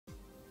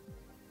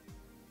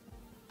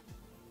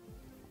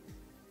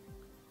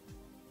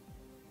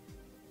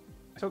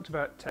talked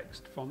about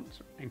text, fonts,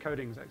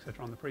 encodings,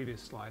 etc. on the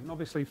previous slide, and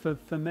obviously for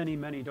many,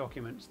 many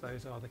documents,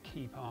 those are the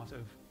key part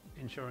of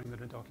ensuring that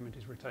a document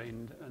is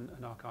retained and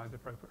archived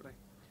appropriately.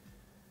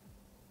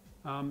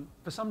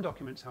 For some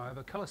documents,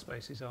 however, colour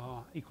spaces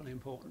are equally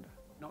important.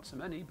 Not so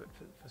many, but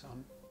for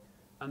some.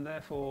 And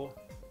therefore,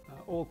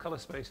 all colour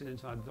spaces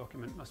inside the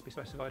document must be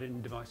specified in a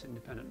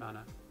device-independent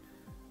manner.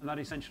 And that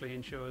essentially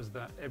ensures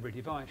that every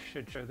device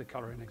should show the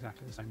colour in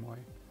exactly the same way,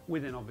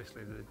 within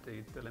obviously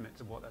the limits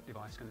of what that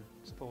device can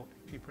support.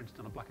 If you print it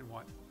on a black and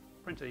white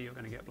printer, you're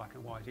going to get black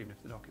and white even if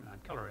the document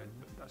had colour in,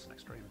 but that's an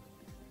extreme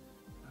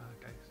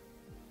case.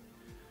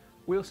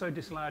 We also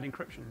disallowed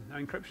encryption. Now,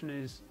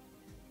 encryption is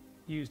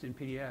used in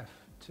PDF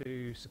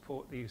to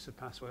support the use of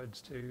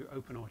passwords to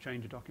open or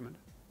change a document.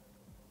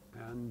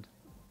 And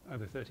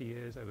over 30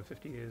 years, over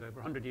 50 years, over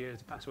 100 years,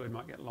 the password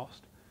might get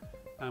lost.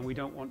 And we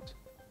don't want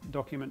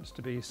documents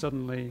to be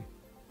suddenly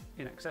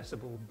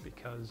inaccessible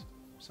because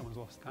someone's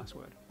lost the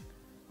password.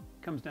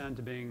 It comes down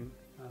to being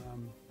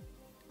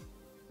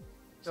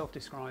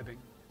self-describing,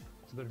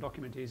 so that a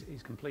document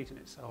is complete in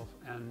itself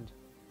and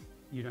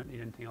you don't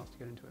need anything else to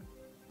get into it.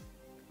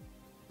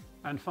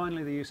 And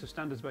finally, the use of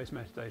standards-based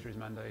metadata is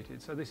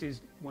mandated. So this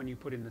is when you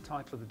put in the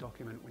title of the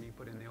document, when you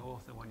put in the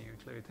author, when you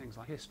include things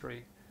like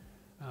history,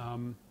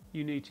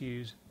 you need to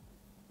use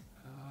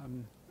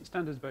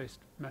standards-based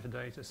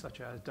metadata such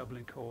as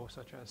Dublin Core,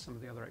 such as some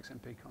of the other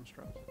XMP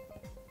constructs.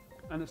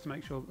 And that's to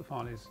make sure that the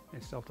file is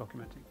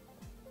self-documenting.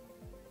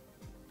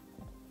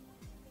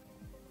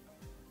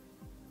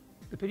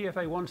 The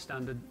PDFA1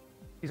 standard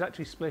is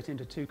actually split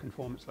into two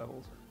conformance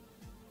levels.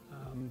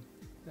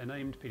 They're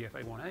named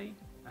PDFA1A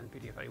and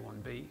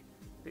PDFA1B.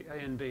 The A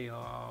and B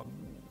are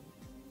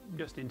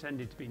just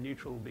intended to be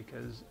neutral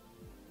because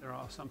there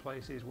are some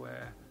places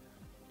where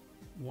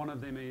one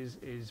of them is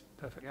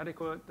perfectly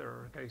adequate. There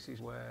are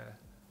cases where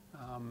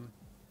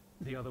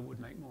the other would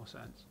make more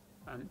sense,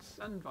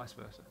 and vice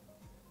versa.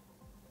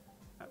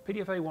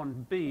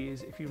 PDFA1B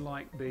is, if you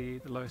like, the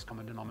lowest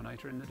common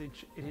denominator in that it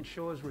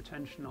ensures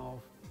retention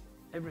of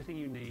everything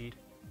you need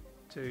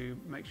to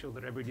make sure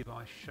that every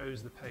device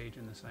shows the page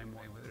in the same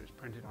way, whether it's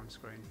printed on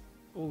screen.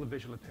 All the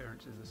visual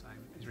appearance is the same,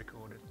 is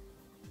recorded.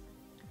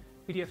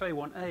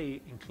 PDFA1A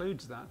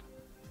includes that,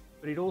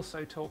 but it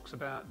also talks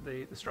about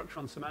the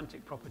structural and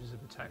semantic properties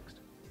of the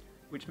text,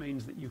 which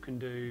means that you can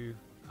do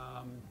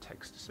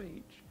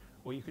text-to-speech,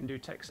 or you can do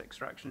text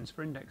extractions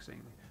for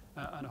indexing,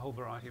 and a whole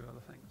variety of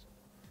other things,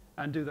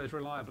 and do those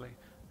reliably.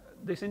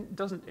 This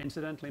doesn't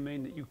incidentally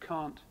mean that you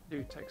can't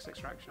do text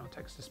extraction or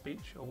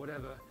text-to-speech or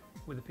whatever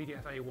with a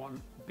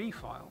PDFA1B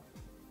file.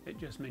 It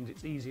just means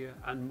it's easier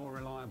and more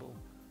reliable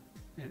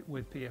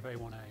with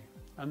PDFA1A.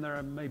 And there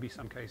are maybe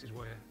some cases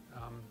where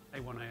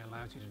A1A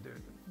allows you to do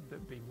it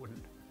that B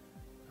wouldn't.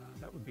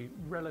 That would be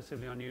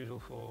relatively unusual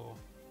for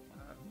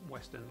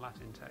Western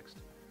Latin text,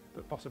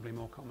 but possibly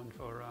more common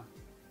for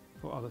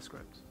other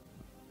scripts.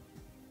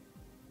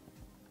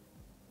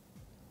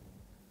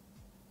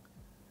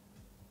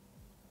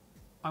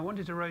 I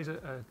wanted to raise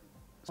a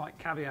slight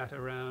caveat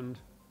around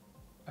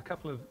a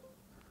couple of,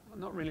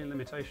 not really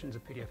limitations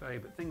of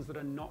PDFA, but things that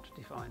are not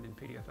defined in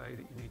PDFA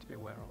that you need to be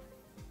aware of.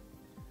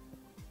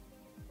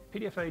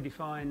 PDFA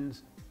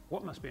defines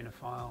what must be in a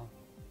file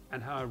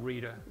and how a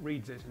reader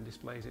reads it and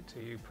displays it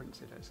to you,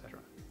 prints it, etc.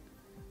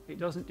 It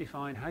doesn't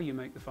define how you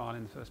make the file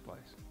in the first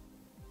place.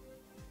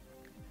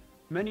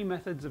 Many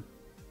methods of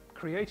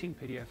creating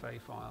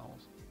PDFA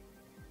files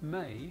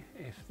may,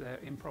 if they're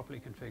improperly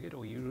configured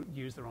or you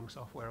use the wrong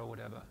software or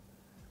whatever,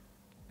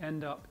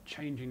 end up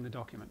changing the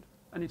document.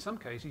 And in some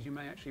cases, you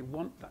may actually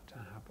want that to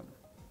happen.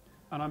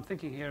 And I'm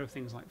thinking here of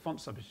things like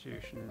font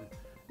substitution,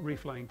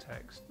 reflowing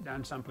text,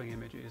 downsampling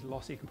images,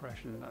 lossy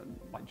compression,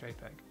 like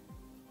JPEG.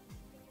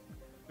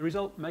 The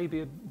result may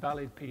be a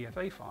valid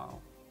PDFA file,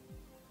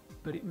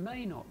 but it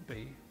may not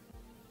be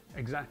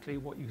exactly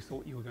what you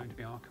thought you were going to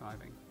be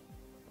archiving.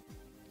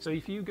 So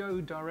if you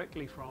go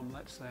directly from,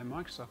 let's say, a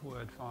Microsoft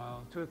Word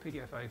file to a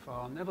PDFA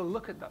file, never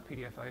look at that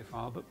PDFA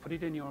file, but put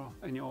it in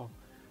your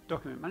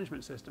document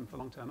management system for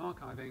long-term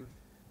archiving,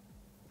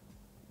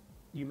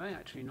 you may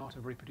actually not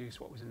have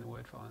reproduced what was in the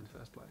Word file in the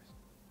first place.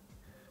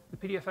 The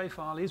PDFA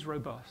file is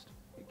robust.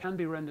 It can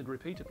be rendered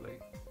repeatedly,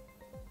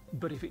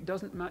 but if it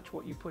doesn't match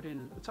what you put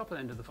in at the top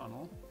end of the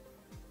funnel,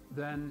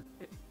 then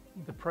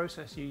the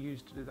process you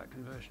use to do that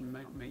conversion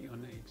may not meet your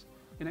needs.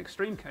 In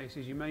extreme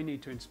cases, you may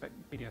need to inspect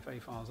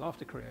PDFA files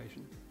after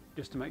creation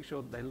just to make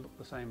sure that they look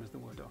the same as the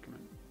Word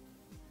document.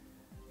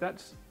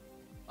 That's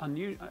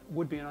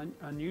would be an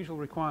unusual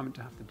requirement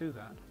to have to do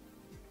that,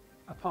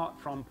 apart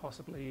from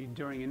possibly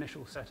during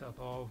initial setup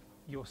of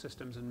your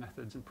systems and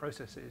methods and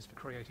processes for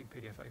creating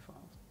PDFA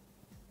files.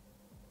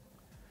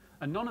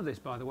 And none of this,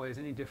 by the way, is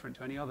any different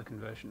to any other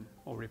conversion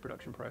or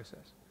reproduction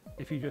process.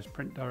 If you just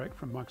print direct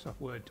from Microsoft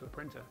Word to a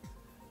printer,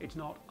 it's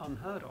not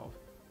unheard of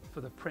for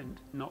the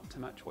print not to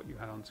match what you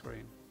had on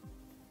screen.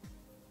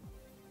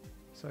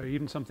 So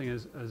even something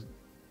as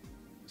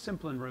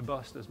simple and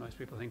robust as most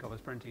people think of as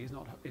printing is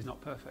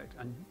not perfect,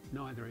 and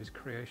neither is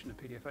creation of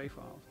PDFA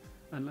files,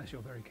 unless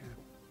you're very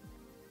careful.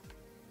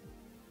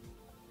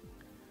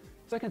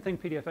 Second thing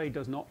PDFA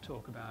does not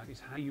talk about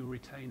is how you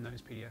retain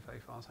those PDFA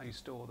files, how you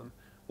store them.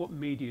 What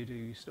media do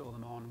you store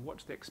them on?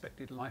 What's the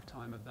expected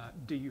lifetime of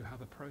that? Do you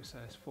have a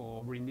process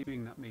for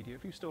renewing that media?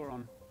 If you store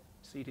on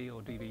CD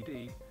or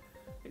DVD,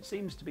 it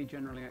seems to be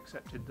generally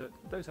accepted that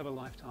those have a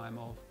lifetime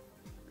of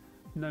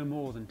no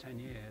more than 10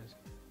 years.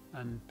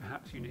 And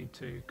perhaps you need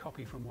to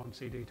copy from one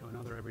CD to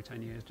another every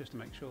 10 years just to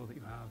make sure that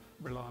you have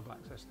reliable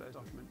access to those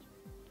documents.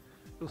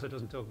 It also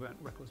doesn't talk about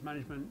records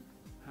management,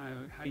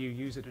 how you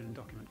use it in a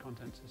document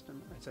content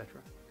system,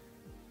 etc.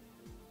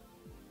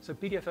 So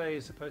PDFA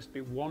is supposed to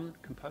be one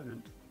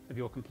component of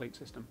your complete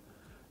system.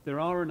 There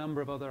are a number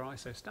of other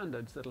ISO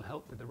standards that will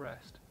help with the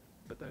rest,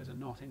 but those are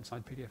not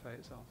inside PDFA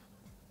itself.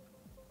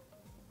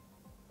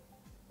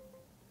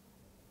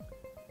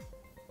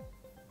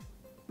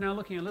 Now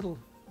looking a little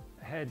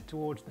ahead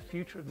towards the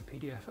future of the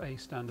PDFA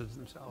standards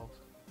themselves.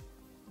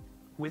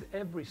 With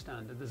every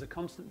standard, there's a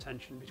constant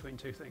tension between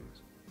two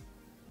things.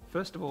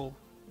 First of all,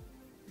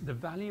 the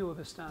value of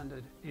a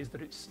standard is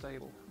that it's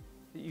stable,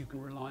 that you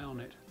can rely on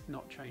it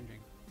not changing.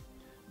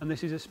 And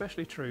this is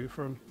especially true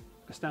for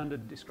a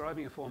standard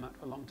describing a format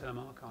for long-term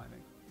archiving.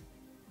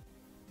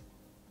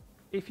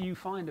 If you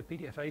find a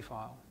PDFA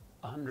file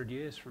 100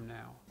 years from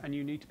now and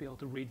you need to be able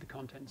to read the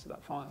contents of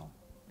that file,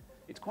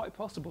 it's quite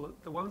possible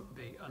that there won't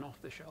be an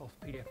off-the-shelf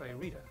PDFA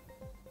reader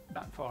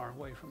that far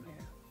away from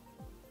here.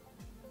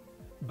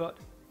 But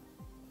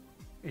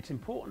it's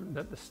important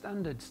that the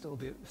standard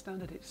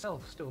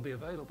itself still be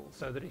available,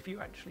 so that if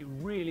you actually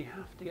really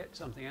have to get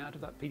something out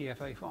of that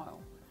PDFA file,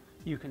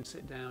 you can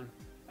sit down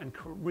and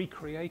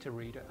recreate a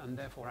reader and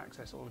therefore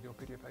access all of your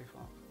PDFA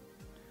files.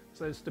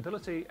 So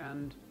stability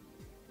and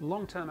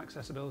long-term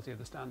accessibility of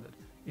the standard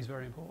is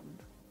very important.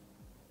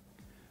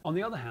 On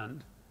the other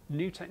hand,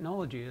 new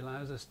technology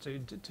allows us to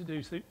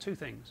do two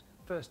things.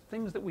 First,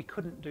 things that we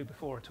couldn't do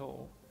before at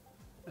all.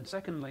 And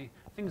secondly,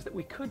 things that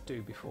we could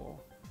do before,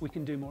 we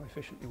can do more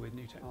efficiently with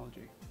new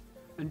technology.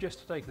 And just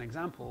to take an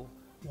example,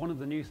 one of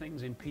the new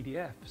things in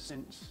PDF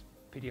since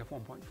PDF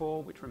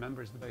 1.4, which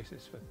remember is the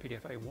basis for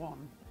PDFA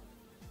 1,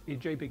 is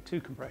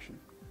JBIG2 compression.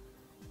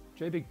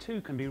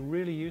 JBIG2 can be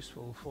really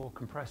useful for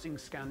compressing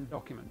scanned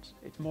documents.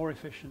 It's more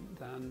efficient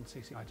than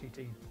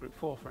CCITT Group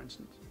 4, for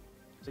instance,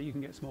 so you can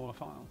get smaller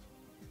files.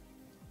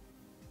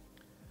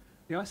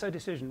 The ISO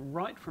decision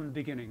right from the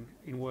beginning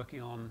in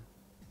working on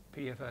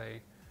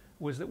PDFA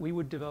was that we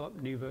would develop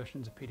new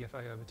versions of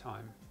PDFA over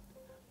time,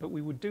 but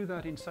we would do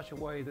that in such a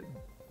way that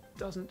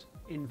doesn't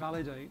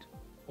invalidate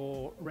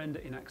or render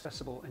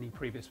inaccessible any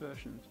previous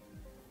versions.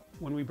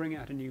 When we bring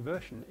out a new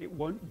version, it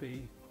won't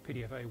be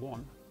PDFA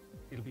 1,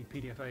 it'll be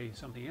PDFA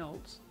something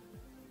else,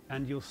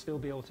 and you'll still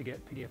be able to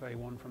get PDFA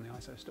 1 from the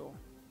ISO store.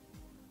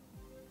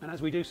 And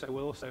as we do so,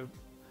 we'll also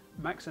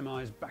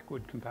maximize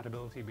backward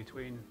compatibility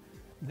between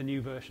the new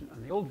version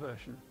and the old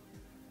version,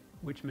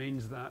 which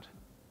means that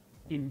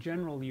in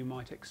general you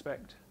might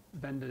expect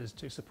vendors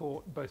to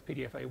support both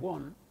PDFA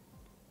 1,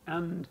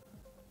 and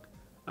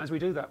as we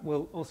do that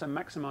we'll also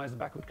maximize the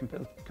backward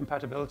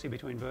compatibility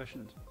between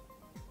versions.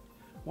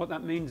 What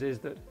that means is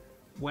that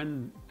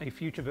when a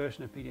future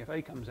version of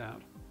PDFA comes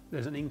out,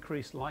 there's an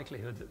increased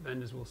likelihood that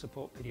vendors will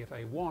support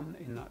PDFA 1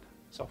 in that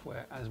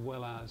software as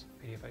well as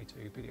PDFA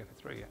 2, PDFA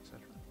 3, etc.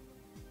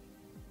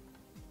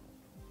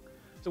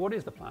 So what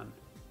is the plan?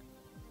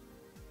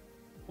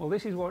 Well,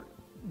 this is what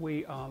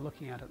we are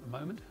looking at the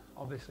moment.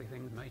 Obviously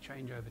things may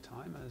change over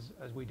time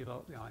as we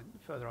develop the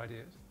further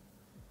ideas.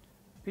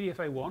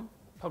 PDFA 1,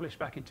 published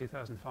back in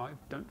 2005,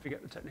 don't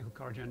forget the technical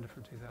core agenda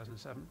from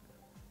 2007,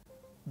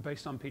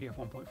 based on PDF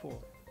 1.4.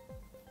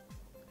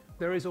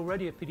 There is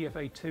already a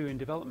PDFA 2 in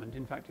development.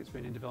 In fact, it's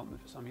been in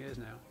development for some years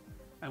now,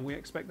 and we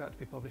expect that to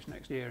be published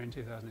next year in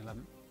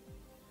 2011.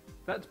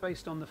 That's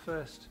based on the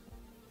first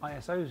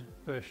ISO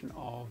version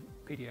of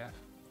PDF,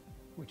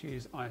 which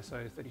is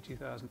ISO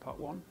 32000 Part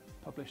 1,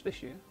 published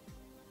this year.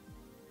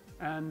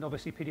 And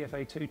obviously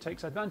PDFA 2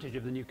 takes advantage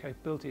of the new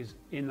capabilities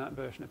in that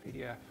version of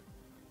PDF,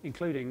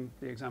 including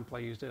the example I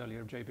used earlier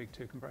of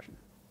JBIG2 compression.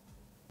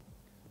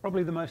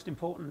 Probably the most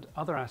important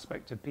other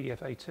aspect of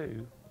PDFA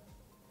 2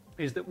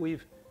 is that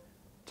we've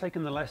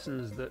taken the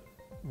lessons that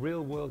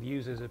real-world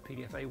users of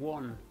PDFA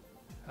 1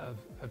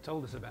 have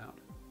told us about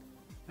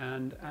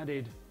and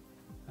added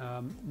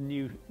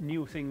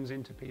new things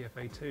into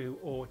PDFA 2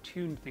 or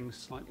tuned things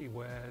slightly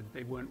where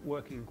they weren't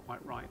working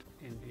quite right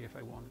in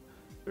PDFA 1.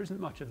 There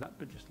isn't much of that,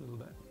 but just a little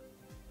bit.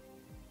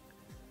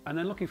 And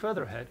then looking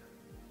further ahead,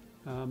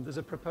 there's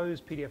a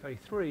proposed PDFA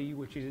 3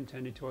 which is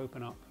intended to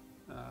open up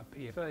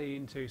PDFA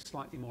into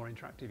slightly more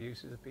interactive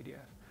uses of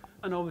PDF.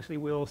 And obviously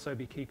we'll also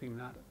be keeping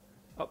that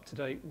up to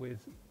date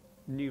with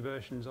new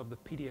versions of the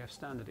PDF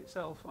standard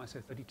itself,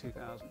 ISO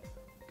 32000,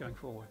 going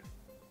forward.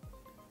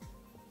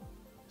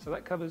 So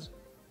that covers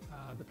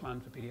the plan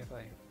for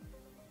PDFA.